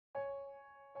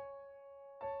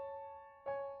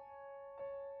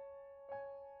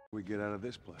We get out of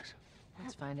this place.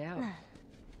 Let's find out.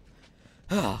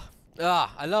 I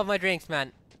love my drinks,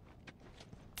 man.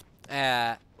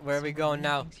 Where are we going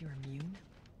now? Thinks you're immune?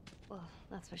 Well,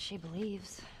 that's what she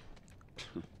believes.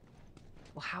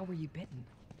 Well, how were you bitten?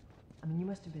 I mean, you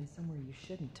must have been somewhere you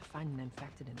shouldn't to find an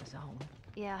infected in the zone.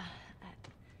 Yeah,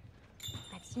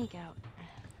 I'd sneak out.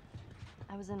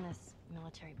 I was in this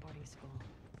military boarding school.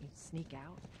 You'd sneak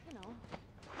out? You know.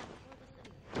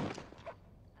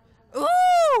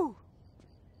 Ooh!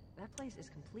 That place is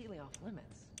completely off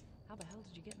limits. How the hell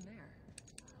did you get in there?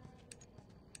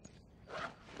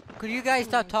 Could you guys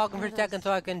stop talking for a second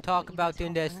so I can talk about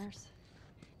doing this?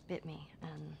 Bit me,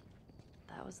 and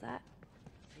that was that.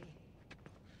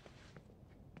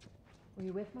 Were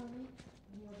you with Mommy when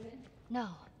you were bitten? No.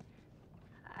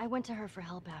 I went to her for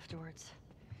help afterwards.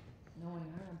 Knowing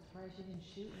her, I'm surprised you didn't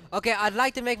shoot me. Okay, I'd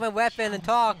like to make my weapon and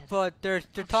talk, but they're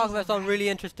talking about something really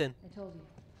interesting. I told you.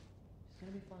 It's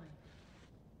gonna be fine.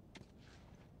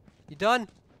 You done?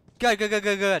 Good, good, good,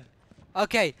 good, good.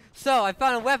 Okay, so I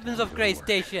found a weapons upgrade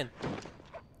station.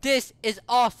 This is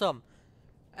awesome.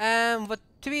 But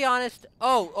to be honest,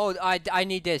 I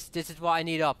need this. This is what I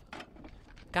need up.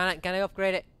 Can I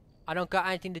upgrade it? I don't got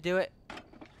anything to do it.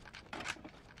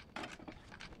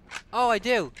 Oh, I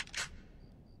do.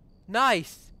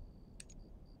 Nice.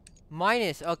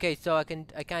 Minus. Okay, so I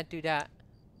can't do that.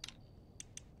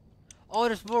 Oh,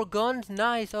 there's more guns.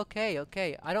 Nice. Okay,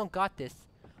 okay. I don't got this.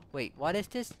 Wait, what is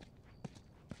this?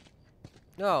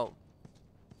 No.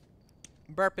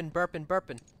 Burping, burping,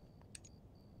 burping.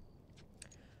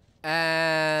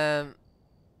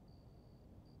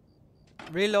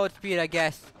 Reload speed, I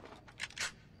guess.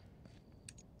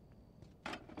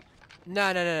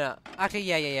 No. Actually,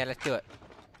 yeah. Let's do it.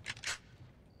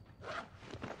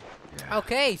 Yeah.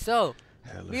 Okay, so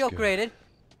Yeah, we let's go. upgraded.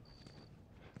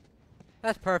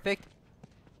 That's perfect.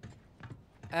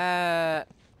 Where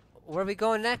are we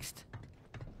going next?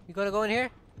 You gonna go in here?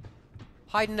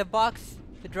 Hide in the box.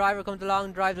 The driver comes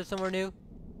along, drives us somewhere new.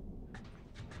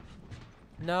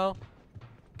 No,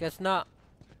 guess not.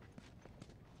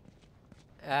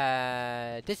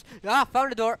 Found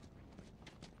the door.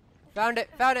 Found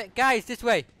it, guys. This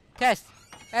way. Tess,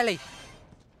 Ellie.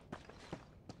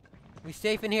 We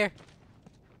safe in here?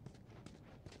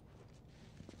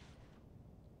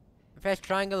 Press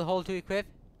triangle, hold to equip.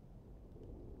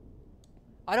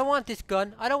 I don't want this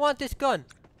gun. I don't want this gun.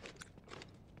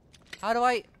 How do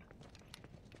I?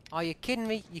 Oh, you kidding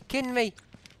me? You kidding me?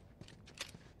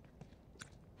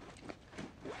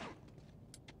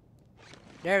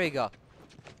 There we go.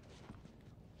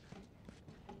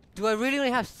 Do I really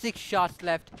only have 6 shots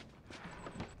left?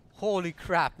 Holy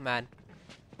crap, man.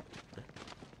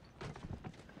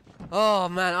 Oh,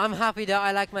 man, I'm happy that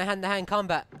I like my hand-to-hand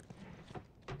combat.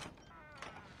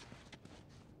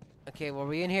 Okay, were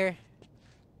we in here?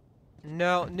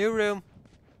 No, new room.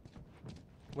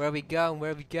 Where are we going?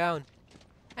 Where are we going?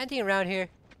 Anything around here?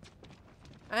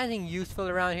 Anything useful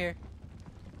around here?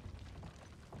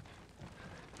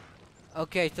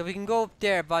 Okay, so we can go up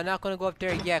there, but I'm not gonna go up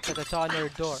there yet because I saw another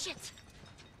door. Shit!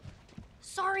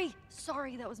 Sorry,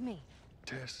 that was me.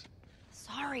 Tess.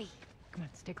 Sorry. Come on,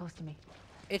 stay close to me.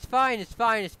 It's fine, it's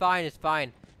fine, it's fine, it's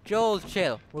fine. Joel,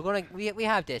 chill. We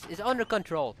have this. It's under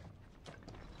control.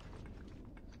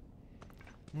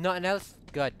 Nothing else?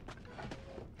 Good.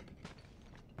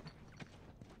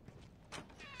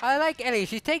 I like Ellie.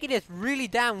 She's taking this really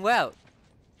damn well.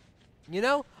 You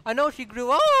know? I know she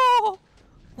grew up. Oh!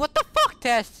 What the fuck,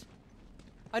 Tess?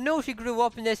 I know she grew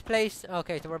up in this place.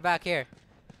 Okay, so we're back here.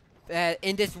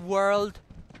 In this world.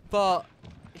 But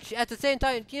she, at the same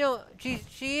time, you know,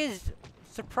 she is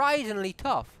surprisingly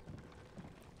tough.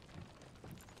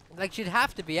 Like, she'd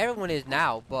have to be. Everyone is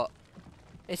now, but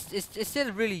it's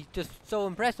still really just so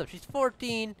impressive. She's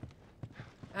 14,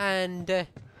 and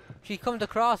she comes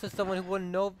across as someone who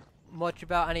wouldn't know much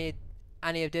about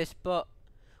any of this. But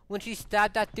when she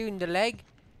stabbed that dude in the leg,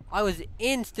 I was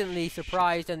instantly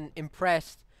surprised and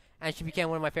impressed, and she became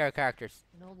one of my favorite characters.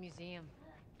 An old museum.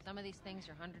 Some of these things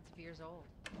are hundreds of years old.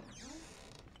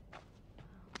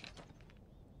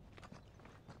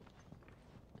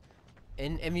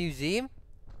 In a museum?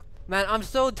 Man, I'm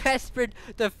so desperate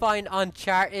to find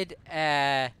Uncharted,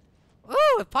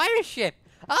 ooh, a pirate ship!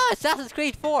 Ah, Assassin's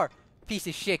Creed 4! Piece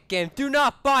of shit game, do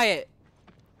not buy it!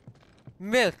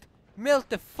 Milked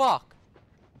the fuck!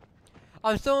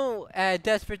 I'm so,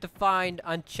 desperate to find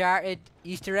Uncharted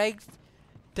Easter eggs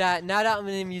that now that I'm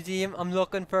in a museum, I'm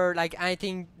looking for, like,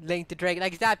 anything linked to Drake.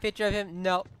 Like, is that picture of him?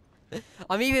 No.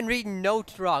 I'm even reading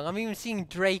notes wrong. I'm even seeing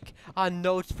Drake on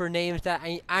notes for names that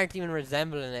aren't even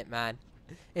resembling it, man.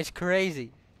 It's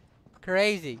crazy.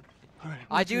 Crazy. All right,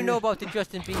 I do know about the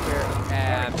Justin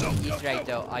Bieber Easter egg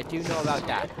though. I do know about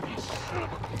that.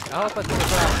 I hope it's gonna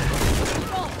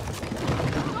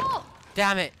go.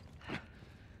 Damn it!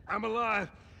 I'm alive.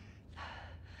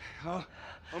 I'll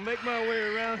make my way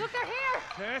around. Look, they're here!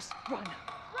 Tess? Run!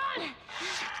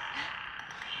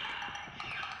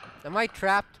 Am I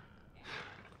trapped?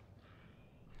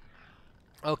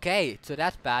 Okay, so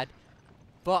that's bad.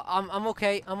 But I'm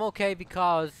okay. I'm okay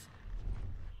because.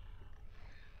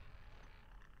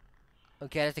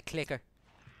 Okay, that's a clicker.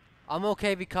 I'm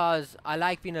okay because I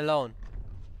like being alone.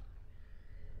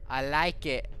 I like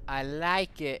it. I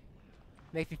like it.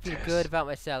 Makes me feel good about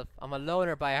myself. I'm a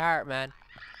loner by heart, man.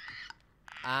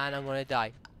 And I'm gonna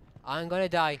die. I'm gonna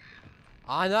die.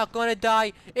 I'm not gonna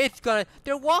die. It's gonna.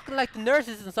 They're walking like the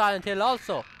nurses in Silent Hill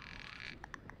also.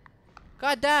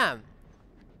 God damn.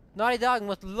 Naughty Dog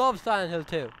must love Silent Hill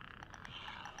too.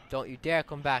 Don't you dare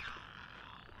come back.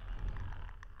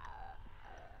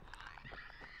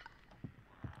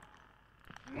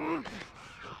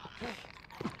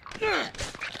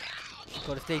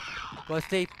 Go to sleep. Go to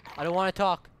sleep. I don't want to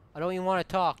talk. I don't even want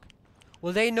to talk.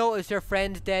 Will they notice their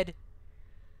friend's dead?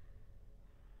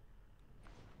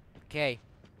 Okay.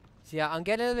 See, I'm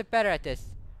getting a little bit better at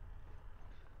this.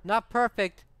 Not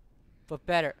perfect, but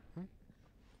better.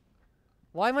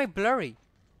 Why am I blurry?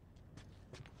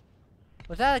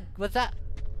 Was that?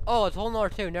 Oh, it's whole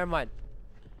north too. Never mind.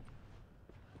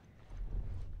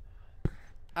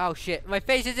 Oh shit! My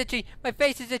face is itchy. My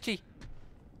face is itchy.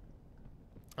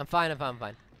 I'm fine. I'm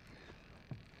fine.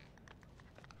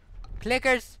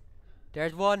 Clickers.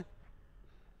 There's one.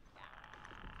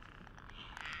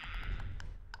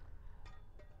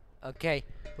 Okay,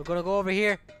 we're gonna go over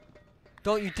here.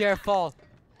 Don't you dare fall.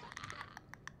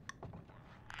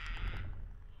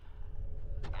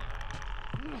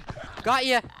 Got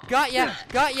ya! Got ya!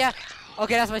 Got ya!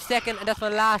 Okay, that's my second, and that's my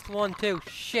last one too.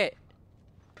 Shit!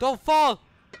 Don't fall!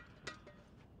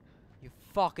 You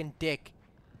fucking dick!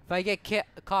 If I get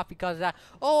caught because of that,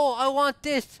 oh, I want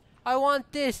this! I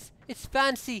want this! It's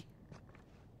fancy.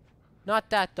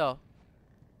 Not that though.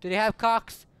 Do they have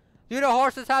cocks? Do the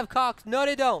horses have cocks? No,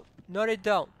 they don't. No, they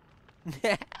don't.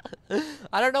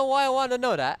 I don't know why I want to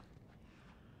know that.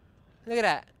 Look at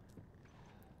that.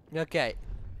 Okay.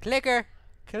 Clicker.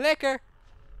 Clicker.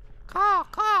 Caw,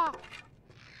 caw.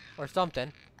 Or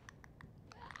something.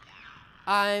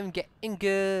 I'm getting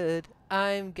good.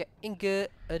 I'm getting good.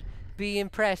 Be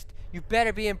impressed. You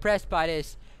better be impressed by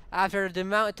this. After the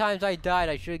amount of times I died,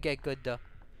 I should get good though.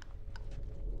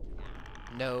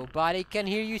 Nobody can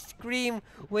hear you scream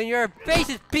when your face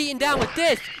is beaten down with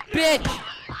this, bitch!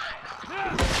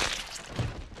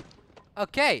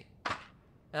 Okay.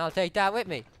 And I'll take that with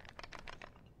me.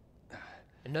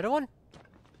 Another one?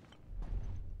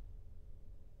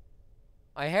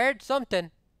 I heard something.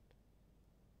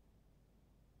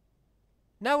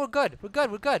 No, we're good. We're good.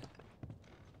 We're good.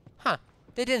 Huh.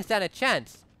 They didn't stand a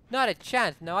chance. Not a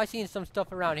chance. No, I seen some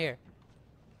stuff around here.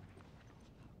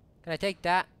 Can I take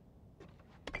that?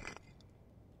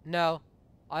 No,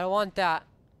 I don't want that.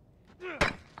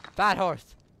 Bad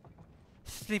horse.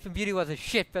 Sleeping Beauty was a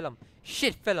shit film.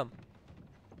 Shit film.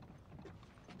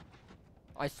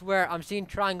 I swear I'm seeing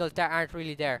triangles that aren't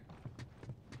really there.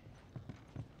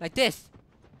 Like this.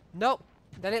 Nope.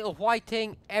 That little white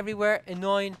thing everywhere.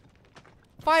 Annoying.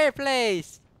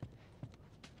 Fireplace.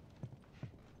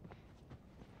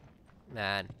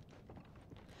 Man.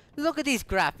 Look at these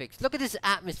graphics. Look at this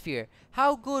atmosphere.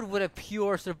 How good would a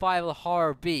pure survival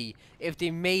horror be if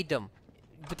they made them?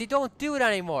 But they don't do it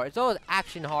anymore. It's always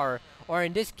action horror, or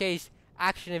in this case,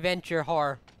 action adventure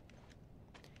horror.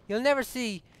 You'll never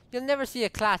see a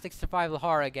classic survival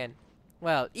horror again.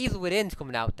 Well, Evil Within's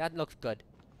coming out. That looks good.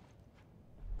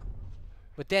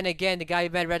 But then again, the guy who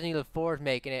made Resident Evil 4 is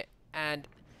making it, and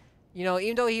you know,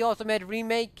 even though he also made a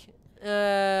remake,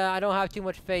 I don't have too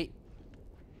much faith.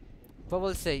 But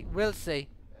we'll see. We'll see.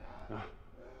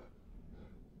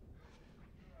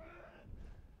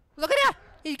 Look at that!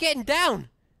 He's getting down!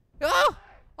 Oh!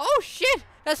 Oh shit!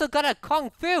 That's what got a kung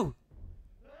fu!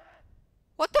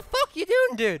 What the fuck you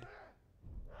doing, dude?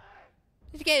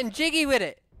 He's getting jiggy with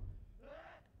it!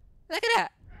 Look at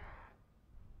that!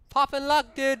 Pop and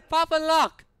lock, dude! Pop and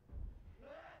lock!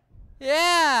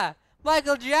 Yeah!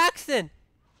 Michael Jackson!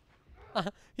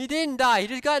 He didn't die, he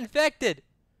just got infected!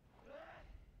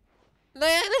 Look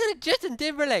at it, Justin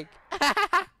Timberlake!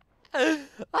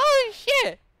 Oh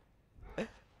shit!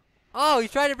 Oh,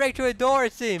 he's trying to break through a door,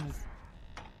 it seems.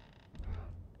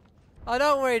 Oh,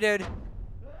 don't worry, dude.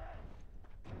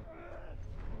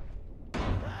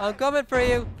 I'm coming for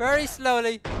you, very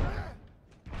slowly.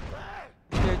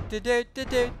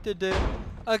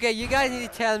 Okay, you guys need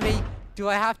to tell me Do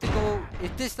I have to go?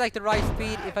 Is this like the right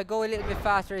speed? If I go a little bit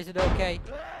faster, is it okay?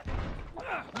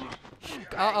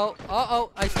 Uh-oh,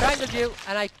 uh-oh, I strangled you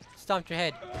and I stomped your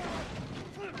head.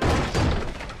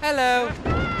 Hello.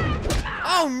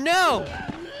 Oh no!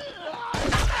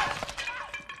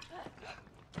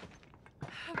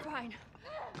 I'm fine.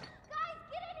 Guys,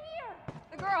 get in here!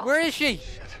 The girl! Where is she?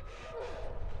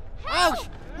 Oh,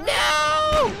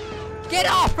 no! Get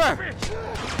off her!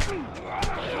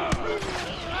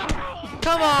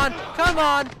 Come on, come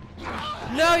on!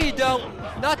 No, you don't.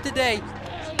 Not today.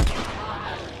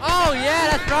 Oh yeah,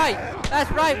 that's right.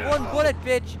 That's right. One bullet,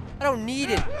 bitch. I don't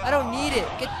need it. I don't need it.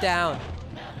 Get down.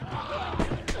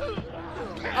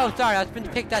 Oh, sorry. I was going to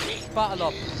pick that bottle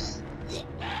up.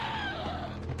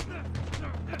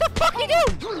 What the fuck are you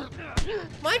doing?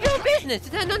 Mind your own business.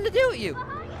 It has nothing to do with you.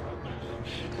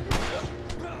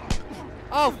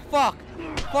 Oh, fuck.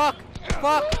 Fuck.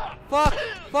 Fuck. Fuck.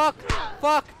 Fuck.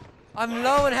 Fuck. I'm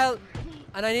low in health.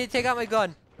 And I need to take out my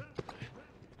gun.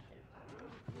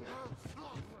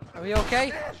 Are we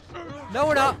okay? No,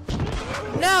 we're not.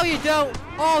 No, you don't.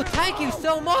 Oh, thank you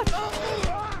so much.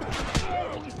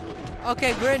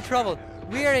 Okay, we're in trouble.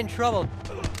 We are in trouble.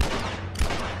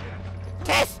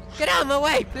 Tess, get out of my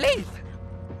way, please.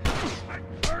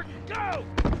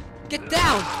 Get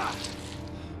down.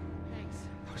 Thanks.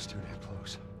 I was too damn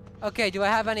close. Okay, do I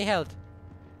have any health?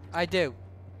 I do.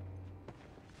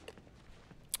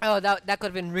 Oh, that could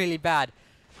have been really bad.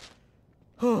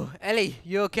 Whew. Ellie,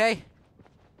 you okay?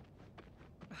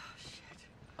 Oh, shit.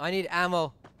 I need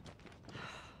ammo.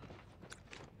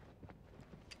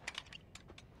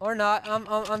 Or not.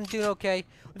 I'm doing okay.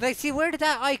 Like, see, where did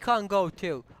that icon go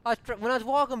to? When I was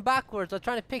walking backwards, I was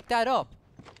trying to pick that up.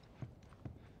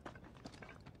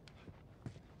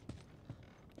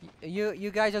 You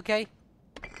guys okay?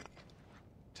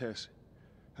 Tess,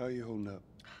 how are you holding up?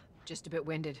 Just a bit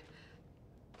winded.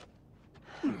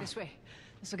 This way.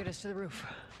 This will get us to the roof.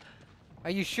 Are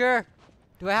you sure?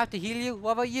 Do I have to heal you?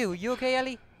 What about you? You okay,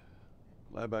 Ellie?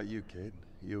 How about you, kid?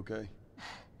 You okay?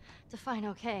 Define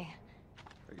okay.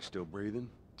 Are you still breathing?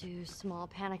 Do small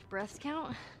panicked breaths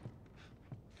count?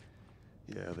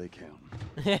 Yeah, they count.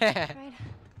 Right?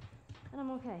 And I'm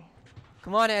okay.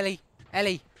 Come on, Ellie.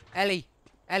 Ellie. Ellie.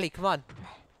 Ellie, come on.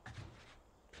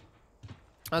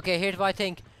 Okay, here's what I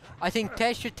think. I think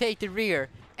Tess should take the rear.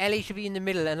 Ellie should be in the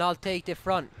middle, and I'll take the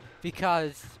front.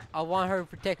 Because I want her to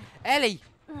protect... Ellie!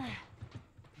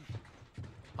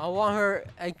 I want her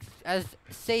as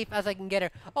safe as I can get her.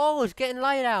 Oh, it's getting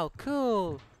light out.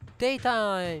 Cool.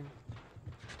 Daytime.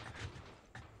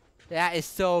 That is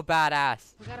so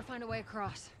badass. We gotta find a way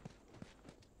across.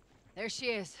 There she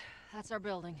is. That's our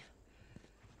building.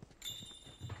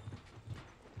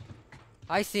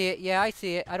 I see it. Yeah, I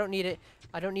see it. I don't need it.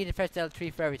 I don't need to press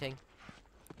L3 for everything.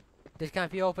 This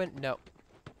can't be open. No.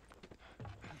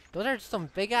 Those are some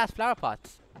big ass flower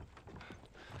pots.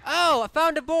 Oh, I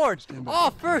found a board. Oh,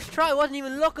 first try. I wasn't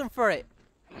even looking for it.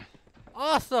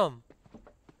 Awesome.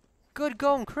 Good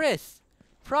going, Chris.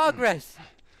 Progress.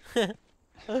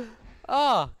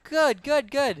 Oh, good, good,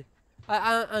 good.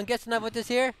 I'm guessing I put this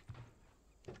here.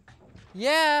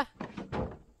 Yeah.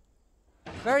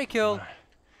 Very cool.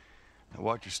 Now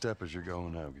watch your step as you're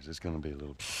going out, because it's going to be a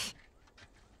little...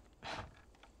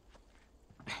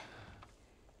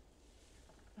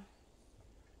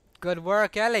 Good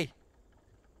work, Ellie.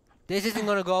 This isn't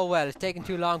going to go well. It's taking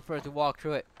too long for us to walk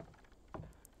through it.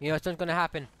 You know, something's going to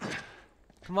happen.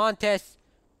 Come on, Tess.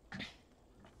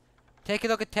 Take a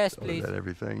look at Tess, So please. is that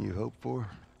everything you hoped for?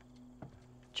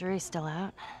 Jury's still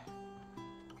out.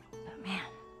 But man,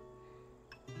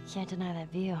 can't deny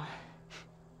that view.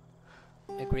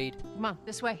 Agreed. Come on,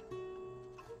 this way.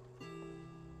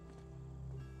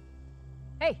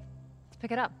 Hey, let's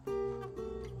pick it up.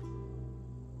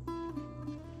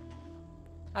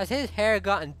 Has his hair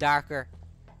gotten darker?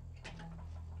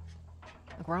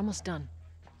 Look, we're almost done.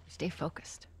 Stay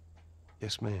focused.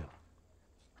 Yes, ma'am.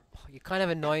 Oh, you're kind of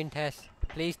annoying, Tess.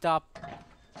 Please stop.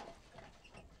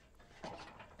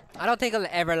 I don't think I'll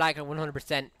ever like her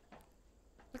 100%.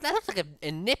 That looks like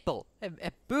a nipple.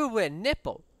 A boob with a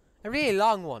nipple. A really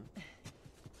long one.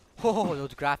 Oh,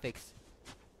 those graphics.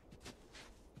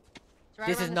 It's right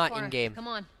This around is not corner. in-game. Come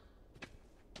on.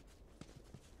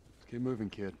 Keep moving,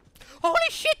 kid. Holy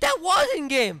shit, that was in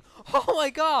game! Oh my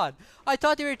god! I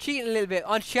thought they were cheating a little bit.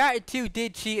 Uncharted 2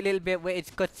 did cheat a little bit with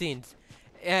its cutscenes.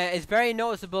 It's very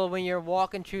noticeable when you're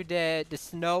walking through the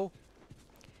snow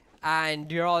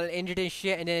and you're all injured and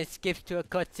shit, and then it skips to a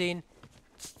cutscene.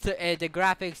 So, the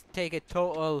graphics take a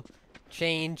total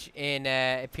change in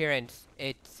appearance.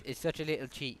 It's such a little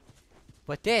cheat.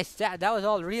 But this, that was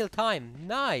all real time.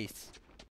 Nice.